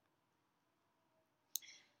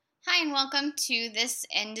and welcome to this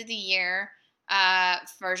end of the year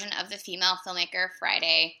version of the Female Filmmaker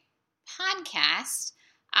Friday podcast.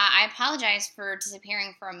 I apologize for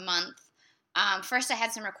disappearing for a month. First, I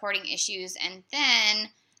had some recording issues, and then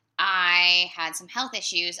I had some health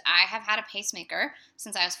issues. I have had a pacemaker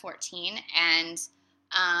since I was 14, and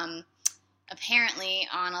apparently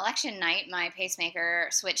on election night, my pacemaker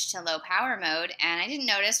switched to low power mode, and I didn't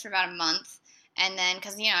notice for about a month. And then,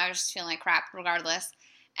 because, I was just feeling like crap regardless.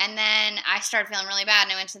 And then I started feeling really bad,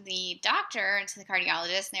 and I went to the doctor and to the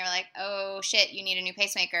cardiologist, and they were like, oh, shit, you need a new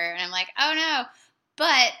pacemaker. And I'm like, oh, no.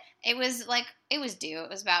 But it was due. It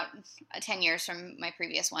was about 10 years from my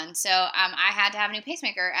previous one. So I had to have a new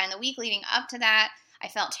pacemaker. And the week leading up to that, I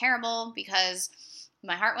felt terrible because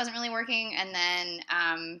my heart wasn't really working. And then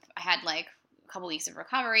I had like a couple weeks of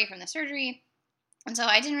recovery from the surgery. And so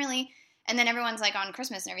I didn't really... And then everyone's like on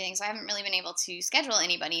Christmas and everything, so I haven't really been able to schedule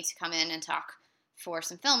anybody to come in and talk for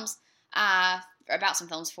some films, about some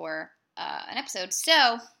films for an episode.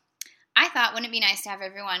 So I thought, wouldn't it be nice to have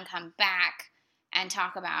everyone come back and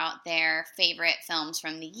talk about their favorite films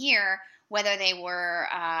from the year, whether they were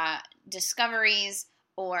discoveries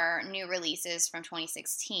or new releases from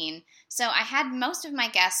 2016. So I had most of my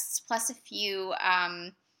guests, plus a few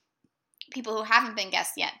people who haven't been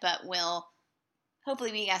guests yet, but will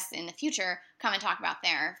hopefully be guests in the future, come and talk about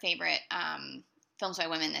their favorite films by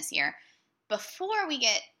women this year. Before we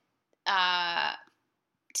get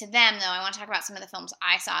to them, though, I want to talk about some of the films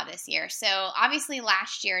I saw this year. So, obviously,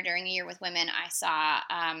 last year, during A Year with Women, I saw,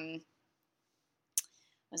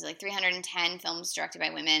 310 films directed by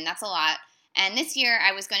women. That's a lot. And this year,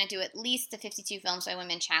 I was going to do at least the 52 Films by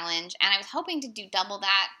Women challenge, and I was hoping to do double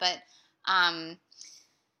that, but I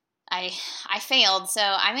failed. So,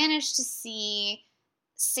 I managed to see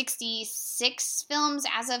 66 films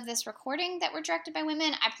as of this recording that were directed by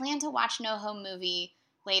women. I plan to watch No Home Movie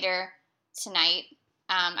later tonight.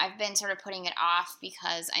 I've been sort of putting it off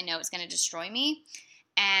because I know it's going to destroy me,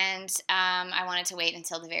 and I wanted to wait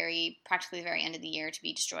until practically the very end of the year to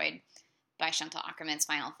be destroyed by Chantal Akerman's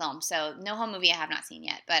final film. So No Home Movie I have not seen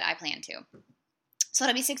yet, but I plan to. So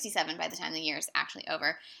it'll be 67 by the time the year is actually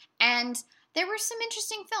over. And there were some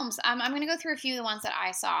interesting films. I'm going to go through a few of the ones that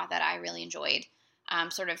I saw that I really enjoyed.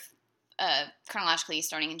 Chronologically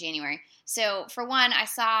starting in January. So for one, I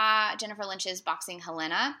saw Jennifer Lynch's Boxing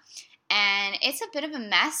Helena, and it's a bit of a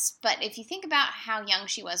mess, but if you think about how young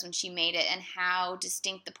she was when she made it and how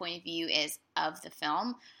distinct the point of view is of the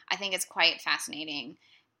film, I think it's quite fascinating,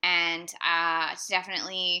 and it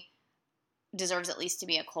definitely deserves at least to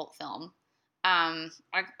be a cult film. I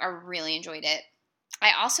really enjoyed it.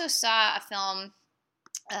 I also saw a film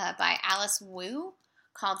by Alice Wu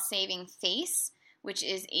called Saving Face, which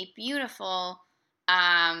is a beautiful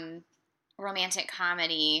romantic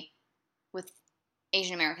comedy with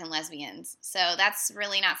Asian American lesbians. So that's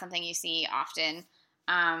really not something you see often.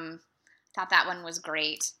 Thought that one was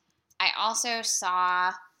great. I also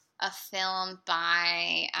saw a film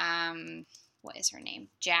by, what is her name?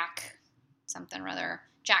 Jack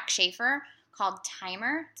Schaefer, called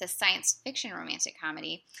Timer. It's a science fiction romantic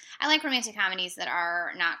comedy. I like romantic comedies that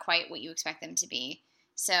are not quite what you expect them to be.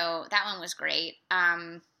 So that one was great.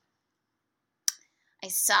 I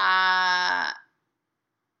saw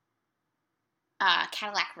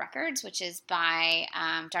Cadillac Records, which is by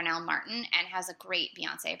Darnell Martin and has a great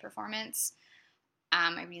Beyonce performance.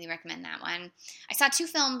 I really recommend that one. I saw two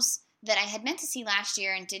films that I had meant to see last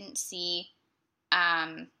year and didn't see.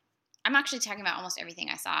 I'm actually talking about almost everything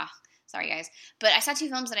I saw. Sorry, guys. But I saw two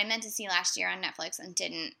films that I meant to see last year on Netflix and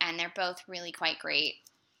didn't, and they're both really quite great.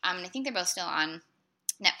 And I think they're both still on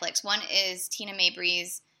Netflix. One is Tina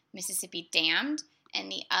Mabry's Mississippi Damned,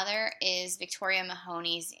 and the other is Victoria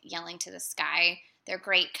Mahoney's Yelling to the Sky. They're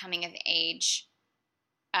great coming-of-age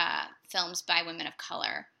films by women of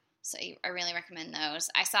color, so I really recommend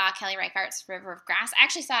those. I saw Kelly Reichardt's River of Grass. I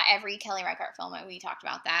actually saw every Kelly Reichardt film. We talked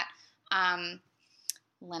about that.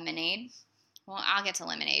 Lemonade. Well, I'll get to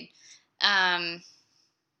Lemonade.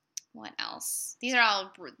 What else? These are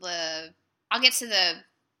all I'll get to the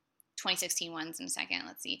 2016 ones in a second.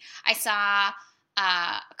 Let's see. I saw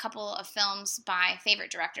a couple of films by favorite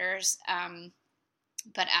directors,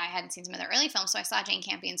 but I hadn't seen some of their early films, so I saw Jane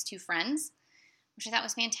Campion's Two Friends, which I thought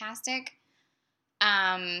was fantastic.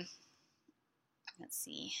 Let's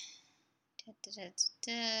see.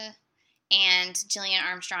 And Gillian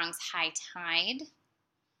Armstrong's High Tide.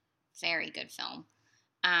 Very good film.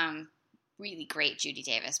 Really great Judy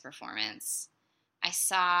Davis performance. I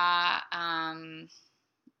saw,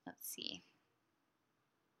 let's see,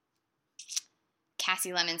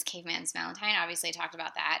 Cassie Lemon's Caveman's Valentine. Obviously, I talked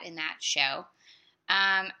about that in that show.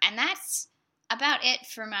 And that's about it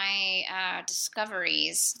for my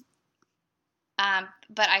discoveries.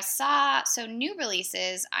 But I saw, so new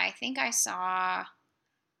releases, I think I saw,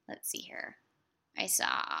 let's see here. I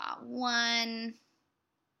saw 1,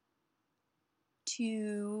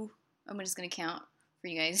 2, I'm just going to count for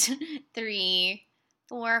you guys. 3,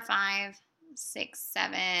 4, 5, 6,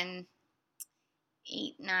 7,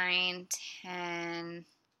 8, 9, 10,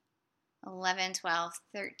 11, 12,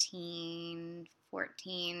 13,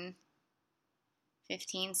 14,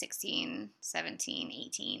 15, 16, 17,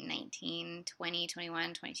 18, 19, 20,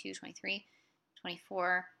 21, 22, 23,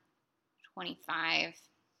 24, 25,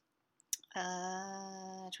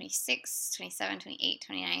 26, 27, 28,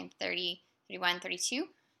 29, 30, 31, 32.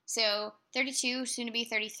 So 32, soon to be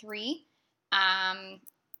 33.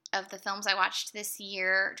 Of the films I watched this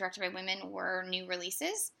year, directed by women, were new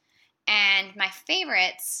releases. And my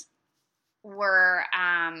favorites were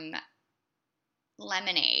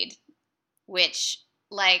Lemonade, which,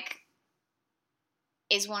 like,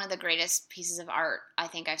 is one of the greatest pieces of art I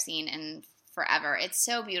think I've seen in forever. It's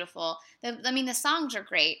so beautiful. The songs are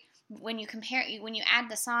great. When you add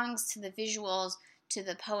the songs to the visuals, to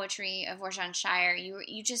the poetry of Warsan Shire,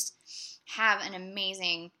 you just have an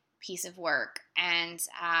amazing piece of work, and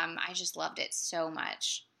I just loved it so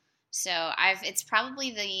much. So it's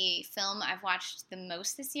probably the film I've watched the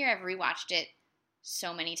most this year. I've rewatched it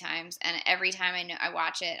so many times, and every time I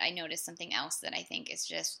watch it, I notice something else that I think is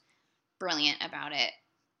just brilliant about it.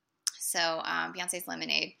 So Beyonce's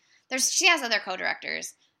Lemonade. She has other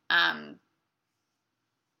co-directors,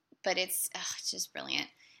 but it's just brilliant.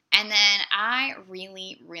 And then I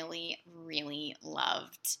really, really, really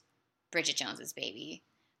loved Bridget Jones's Baby.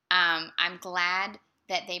 I'm glad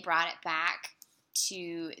that they brought it back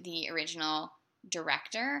to the original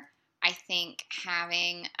director. I think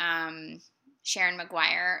having Sharon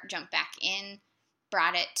Maguire jump back in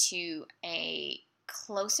brought it to a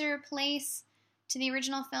closer place to the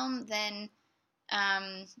original film than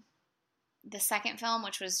the second film,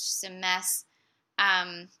 which was just a mess.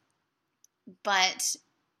 But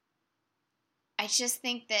I just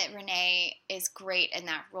think that Renee is great in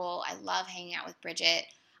that role. I love hanging out with Bridget.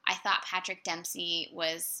 I thought Patrick Dempsey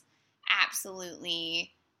was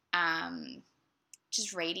absolutely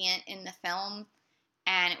just radiant in the film,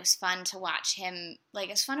 and it was fun to watch him. Like,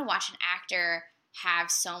 it's fun to watch an actor have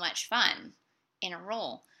so much fun in a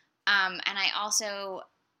role. And I also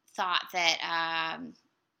thought that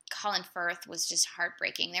Colin Firth was just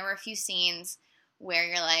heartbreaking. There were a few scenes where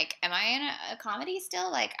you're like, am I in a comedy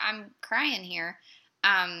still? Like, I'm crying here.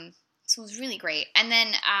 So it was really great. And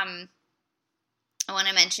then I want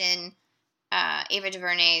to mention Ava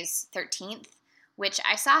DuVernay's 13th, which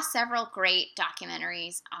I saw several great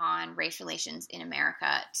documentaries on race relations in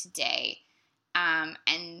America today.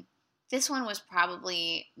 And this one was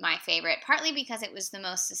probably my favorite, partly because it was the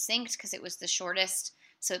most succinct, because it was the shortest,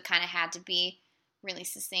 so it kind of had to be really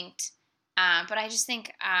succinct. But I just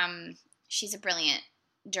think she's a brilliant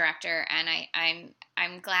director, and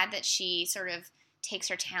I'm glad that she sort of takes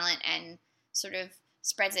her talent and sort of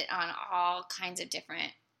spreads it on all kinds of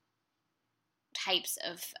different types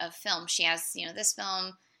of film. She has, this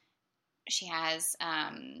film. She has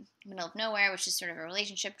Middle of Nowhere, which is sort of a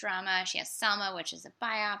relationship drama. She has Selma, which is a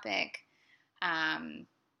biopic.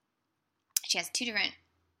 She has 2 different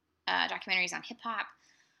documentaries on hip-hop.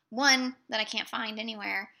 One that I can't find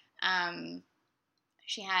anywhere.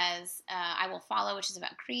 She has I Will Follow, which is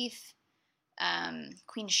about grief.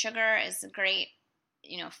 Queen Sugar is a great,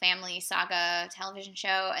 family saga television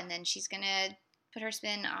show. And then she's going to put her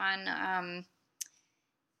spin on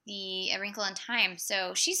A Wrinkle in Time.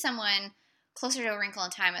 So she's someone closer to A Wrinkle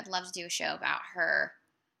in Time. I'd love to do a show about her.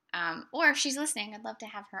 Or if she's listening, I'd love to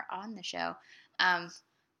have her on the show.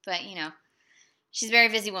 But, she's a very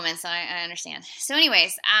busy woman, so I understand. So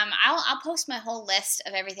anyways, I'll post my whole list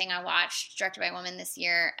of everything I watched directed by a woman this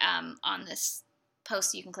year on this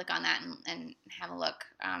post. So you can click on that and have a look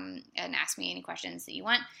and ask me any questions that you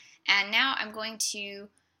want. And now I'm going to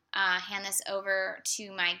hand this over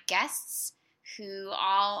to my guests, who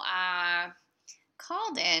all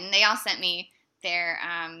called in. They all sent me their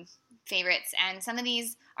favorites, and some of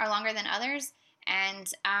these are longer than others.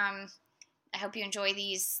 And I hope you enjoy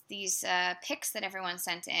these picks that everyone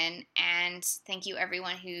sent in. And thank you,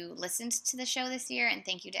 everyone who listened to the show this year, and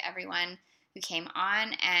thank you to everyone who came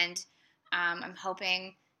on. And I'm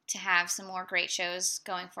hoping to have some more great shows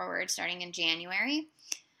going forward, starting in January.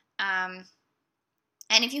 And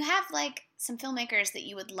if you have some filmmakers that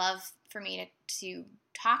you would love for me to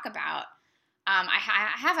talk about, I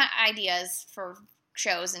have ideas for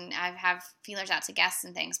shows, and I have feelers out to guests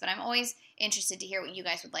and things, but I'm always interested to hear what you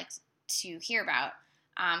guys would like to hear about.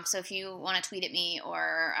 So if you want to tweet at me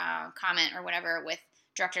or comment or whatever with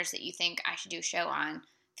directors that you think I should do a show on,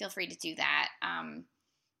 feel free to do that.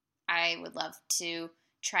 I would love to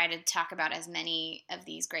try to talk about as many of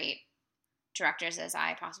these great directors as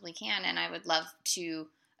I possibly can, and I would love to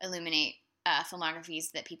illuminate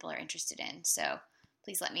filmographies that people are interested in. So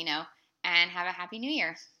please let me know, and have a happy new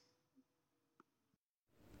year.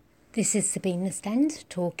 This is Sabina Stend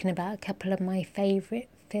talking about a couple of my favourite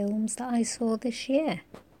films that I saw this year.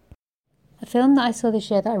 A film that I saw this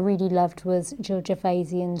year that I really loved was Jill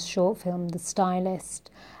Gervaisian's short film, The Stylist.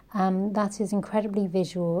 That is incredibly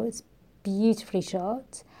visual, it's beautifully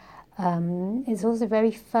shot. It's also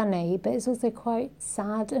very funny, but it's also quite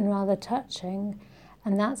sad and rather touching.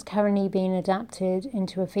 And that's currently being adapted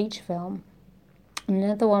into a feature film.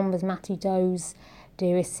 Another one was Matty Doe's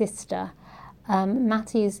Dearest Sister.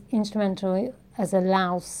 Matty is instrumental as a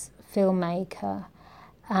Laos filmmaker,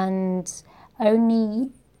 and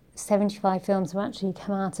only 75 films have actually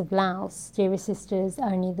come out of Laos. Dearest Sister is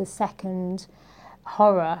only the second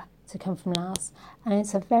horror to come from Laos, and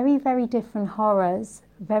it's a very, very different horror. It's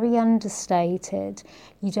very understated.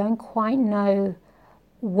 You don't quite know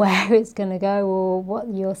where it's going to go or what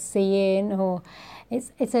you're seeing, or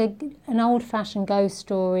it's an old-fashioned ghost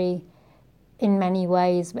story in many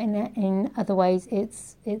ways, but in other ways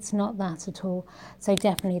it's not that at all. So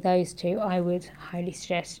definitely those two I would highly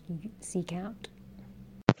suggest you seek out.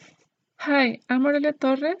 Hi, I'm Aurelia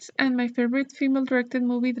Torres, and my favorite female-directed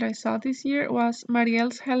movie that I saw this year was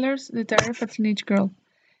Marielle Heller's The Diary of a Teenage Girl.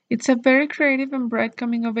 It's a very creative and bright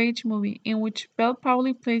coming-of-age movie in which Belle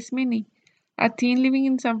Powley plays Minnie, a teen living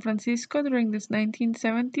in San Francisco during the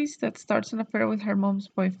 1970s that starts an affair with her mom's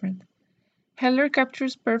boyfriend. Heller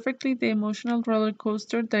captures perfectly the emotional roller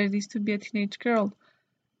coaster that it is to be a teenage girl,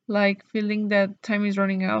 like feeling that time is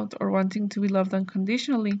running out or wanting to be loved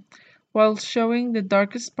unconditionally, while showing the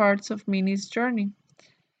darkest parts of Minnie's journey.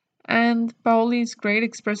 And Pauli is great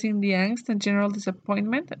expressing the angst and general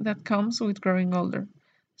disappointment that comes with growing older.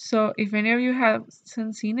 So if any of you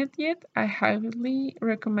haven't seen it yet, I highly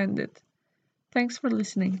recommend it. Thanks for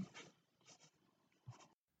listening.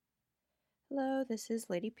 Hello, this is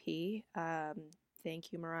Lady P.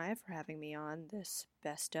 Thank you, Mariah, for having me on this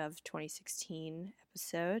Best of 2016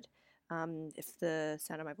 episode. If the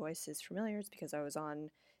sound of my voice is familiar, it's because I was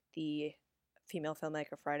on the Female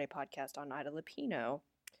Filmmaker Friday podcast on Ida Lupino.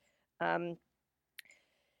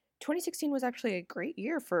 2016 was actually a great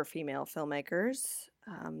year for female filmmakers,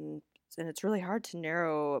 and it's really hard to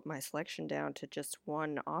narrow my selection down to just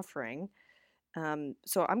one offering.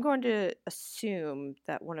 So I'm going to assume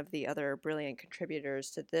that one of the other brilliant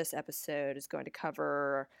contributors to this episode is going to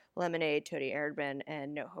cover Lemonade, Toni Erdmann,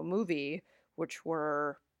 and NoHo Movie, which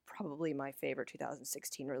were probably my favorite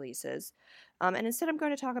 2016 releases. And instead I'm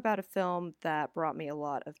going to talk about a film that brought me a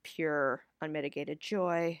lot of pure, unmitigated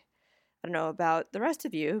joy. I don't know about the rest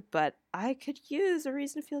of you, but I could use a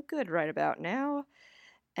reason to feel good right about now.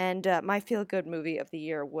 And my feel-good movie of the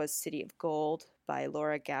year was City of Gold by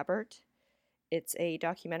Laura Gabbert. It's a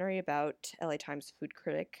documentary about LA Times food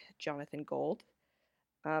critic Jonathan Gold.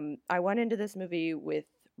 I went into this movie with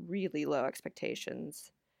really low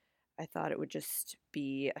expectations. I thought it would just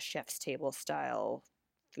be a chef's table style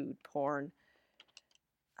food porn.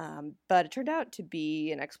 But it turned out to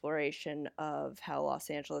be an exploration of how Los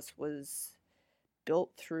Angeles was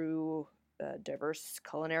built through diverse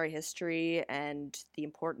culinary history and the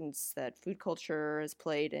importance that food culture has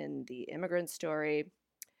played in the immigrant story.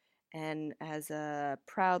 And as a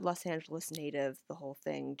proud Los Angeles native, the whole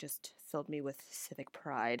thing just filled me with civic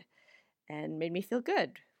pride and made me feel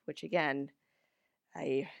good, which again,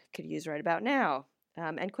 I could use right about now.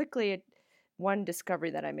 And quickly, one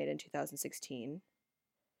discovery that I made in 2016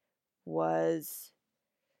 was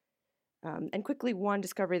a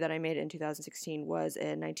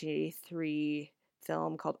 1983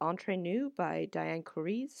 film called Entre Nous by Diane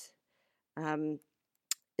Couriz.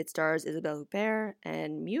 It stars Isabelle Huppert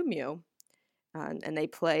and Miu Miu, and they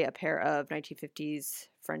play a pair of 1950s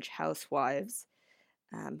French housewives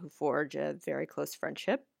who forge a very close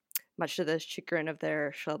friendship, much to the chagrin of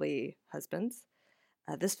their Shelby husbands.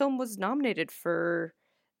 This film was nominated for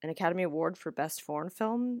an Academy Award for Best Foreign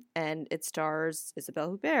Film, and it stars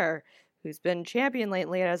Isabelle Huppert, who's been championed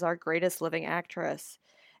lately as our greatest living actress,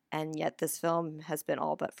 and yet this film has been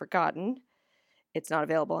all but forgotten. It's not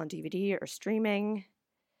available on DVD or streaming.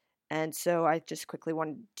 And so I just quickly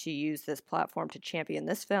wanted to use this platform to champion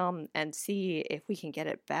this film and see if we can get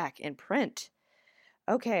it back in print.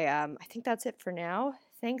 Okay, I think that's it for now.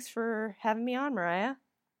 Thanks for having me on, Mariah.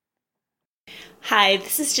 Hi,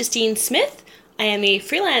 this is Justine Smith. I am a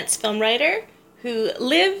freelance film writer who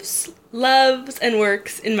lives, loves, and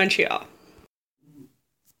works in Montreal.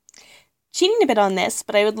 Cheating a bit on this,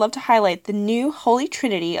 but I would love to highlight the new holy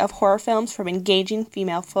trinity of horror films from engaging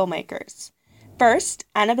female filmmakers. First,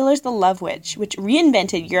 Anna Viller's The Love Witch, which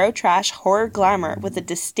reinvented Eurotrash horror glamour with a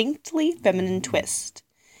distinctly feminine twist.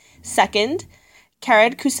 Second,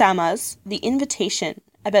 Karad Kusama's The Invitation,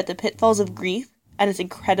 about the pitfalls of grief and its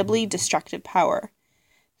incredibly destructive power.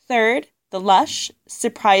 Third, the lush,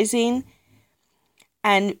 surprising,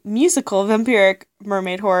 and musical vampiric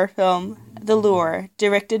mermaid horror film The Lure,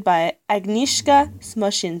 directed by Agnieszka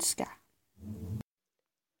Smoshinska.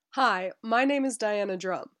 Hi, my name is Diana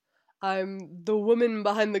Drum. I'm the woman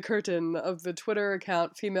behind the curtain of the Twitter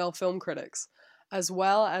account Female Film Critics, as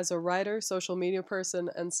well as a writer, social media person,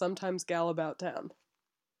 and sometimes gal about town.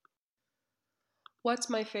 What's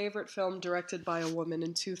my favorite film directed by a woman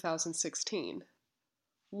in 2016?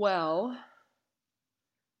 Well,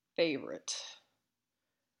 favorite.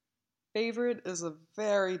 Favorite is a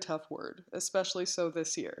very tough word, especially so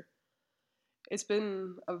this year. It's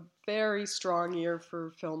been a very strong year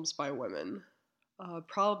for films by women.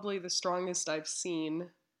 Probably the strongest I've seen,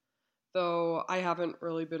 though I haven't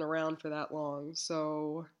really been around for that long,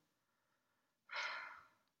 so...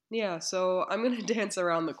 Yeah, so I'm going to dance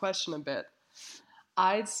around the question a bit.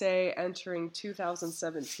 I'd say entering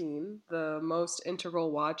 2017, the most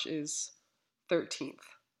integral watch is 13th.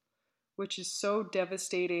 Which is so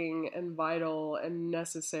devastating and vital and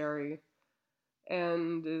necessary,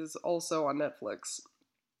 and is also on Netflix.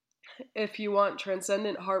 If you want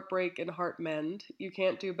transcendent heartbreak and heart mend, you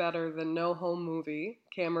can't do better than No Home Movie,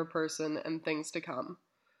 Camera Person, and Things to Come.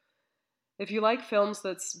 If you like films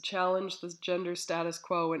that challenge the gender status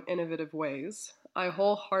quo in innovative ways, I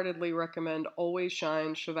wholeheartedly recommend Always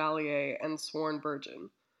Shine, Chevalier, and Sworn Virgin.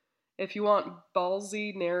 If you want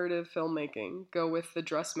ballsy narrative filmmaking, go with The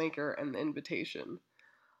Dressmaker and The Invitation.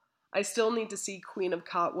 I still need to see Queen of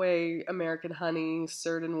Katwe, American Honey,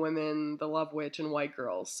 Certain Women, The Love Witch, and White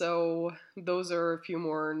Girl, so those are a few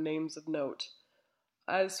more names of note.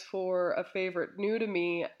 As for a favorite new to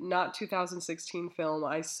me, not 2016 film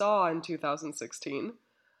I saw in 2016,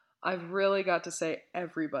 I've really got to say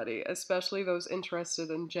everybody, especially those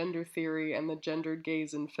interested in gender theory and the gendered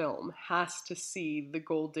gaze in film, has to see The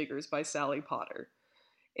Gold Diggers by Sally Potter.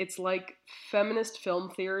 It's like feminist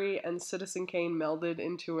film theory and Citizen Kane melded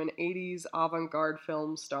into an 80s avant-garde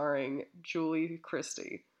film starring Julie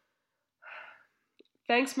Christie.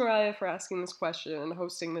 Thanks, Mariah, for asking this question and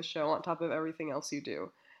hosting this show on top of everything else you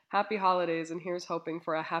do. Happy holidays, and here's hoping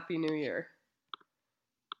for a happy new year.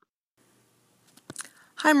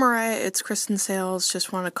 Hi Mariah, it's Kristen Sales.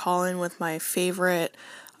 Just want to call in with my favorite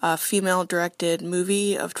female-directed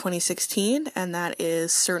movie of 2016, and that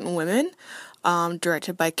is Certain Women,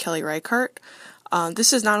 directed by Kelly Reichardt.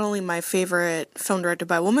 This is not only my favorite film directed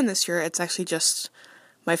by a woman this year, it's actually just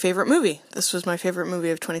my favorite movie. This was my favorite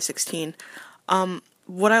movie of 2016.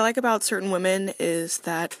 What I like about Certain Women is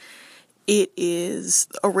that it is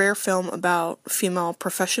a rare film about female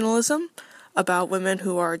professionalism, about women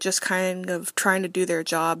who are just kind of trying to do their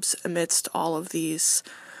jobs amidst all of these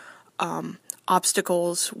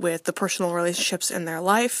obstacles with the personal relationships in their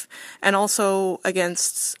life, and also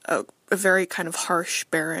against a very kind of harsh,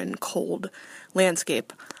 barren, cold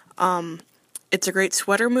landscape. It's a great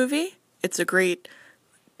sweater movie, it's a great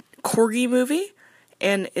corgi movie,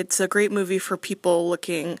 and it's a great movie for people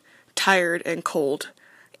looking tired and cold,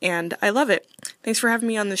 and I love it. Thanks for having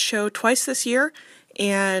me on the show twice this year,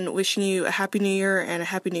 and wishing you a Happy New Year and a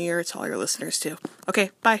Happy New Year to all your listeners too. Okay,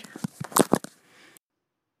 bye.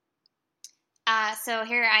 So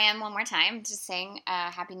here I am one more time, just saying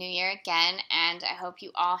Happy New Year again, and I hope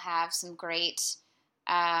you all have some great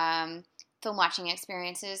film watching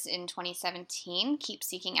experiences in 2017. Keep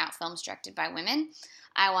seeking out films directed by women.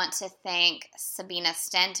 I want to thank Sabina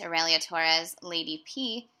Stent, Aurelia Torres, Lady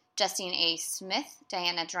P, Justine A. Smith,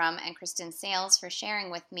 Diana Drum, and Kristen Sales for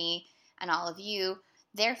sharing with me and all of you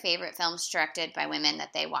their favorite films directed by women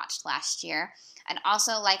that they watched last year. I'd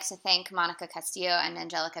also like to thank Monica Castillo and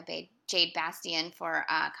Angelica Jade Bastian for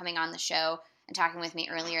coming on the show and talking with me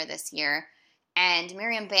earlier this year. And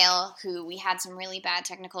Miriam Bale, who we had some really bad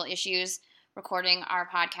technical issues recording our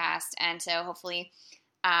podcast, and so hopefully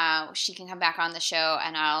she can come back on the show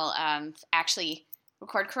and I'll actually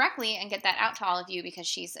record correctly and get that out to all of you, because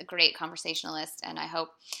she's a great conversationalist, and I hope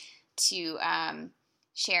to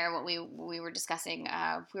share what we were discussing.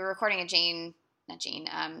 We were recording a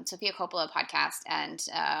Sofia Coppola podcast, and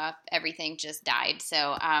everything just died.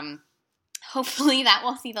 So hopefully that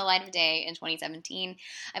will see the light of day in 2017.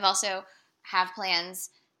 I've also have plans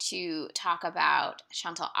to talk about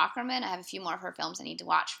Chantal Akerman. I have a few more of her films I need to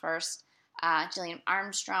watch first. Gillian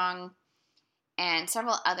Armstrong, and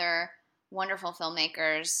several other wonderful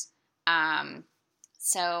filmmakers.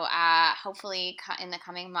 So hopefully in the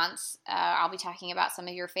coming months, I'll be talking about some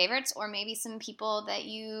of your favorites, or maybe some people that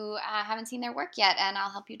you haven't seen their work yet, and I'll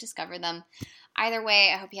help you discover them. Either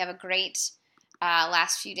way, I hope you have a great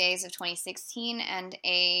last few days of 2016 and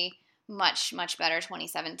a much, much better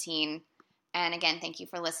 2017. And again, thank you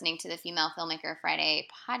for listening to the Female Filmmaker Friday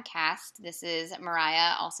podcast. This is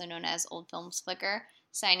Mariah, also known as Old Films Flicker,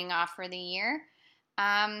 signing off for the year.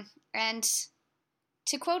 And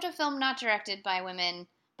to quote a film not directed by women,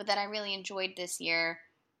 but that I really enjoyed this year,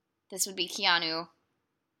 this would be Keanu.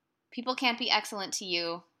 People can't be excellent to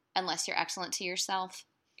you unless you're excellent to yourself.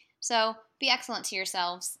 So be excellent to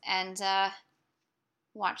yourselves and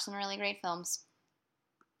watch some really great films.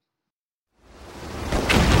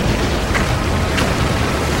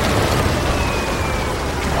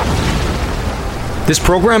 This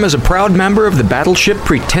program is a proud member of the Battleship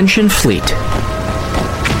Pretension Fleet.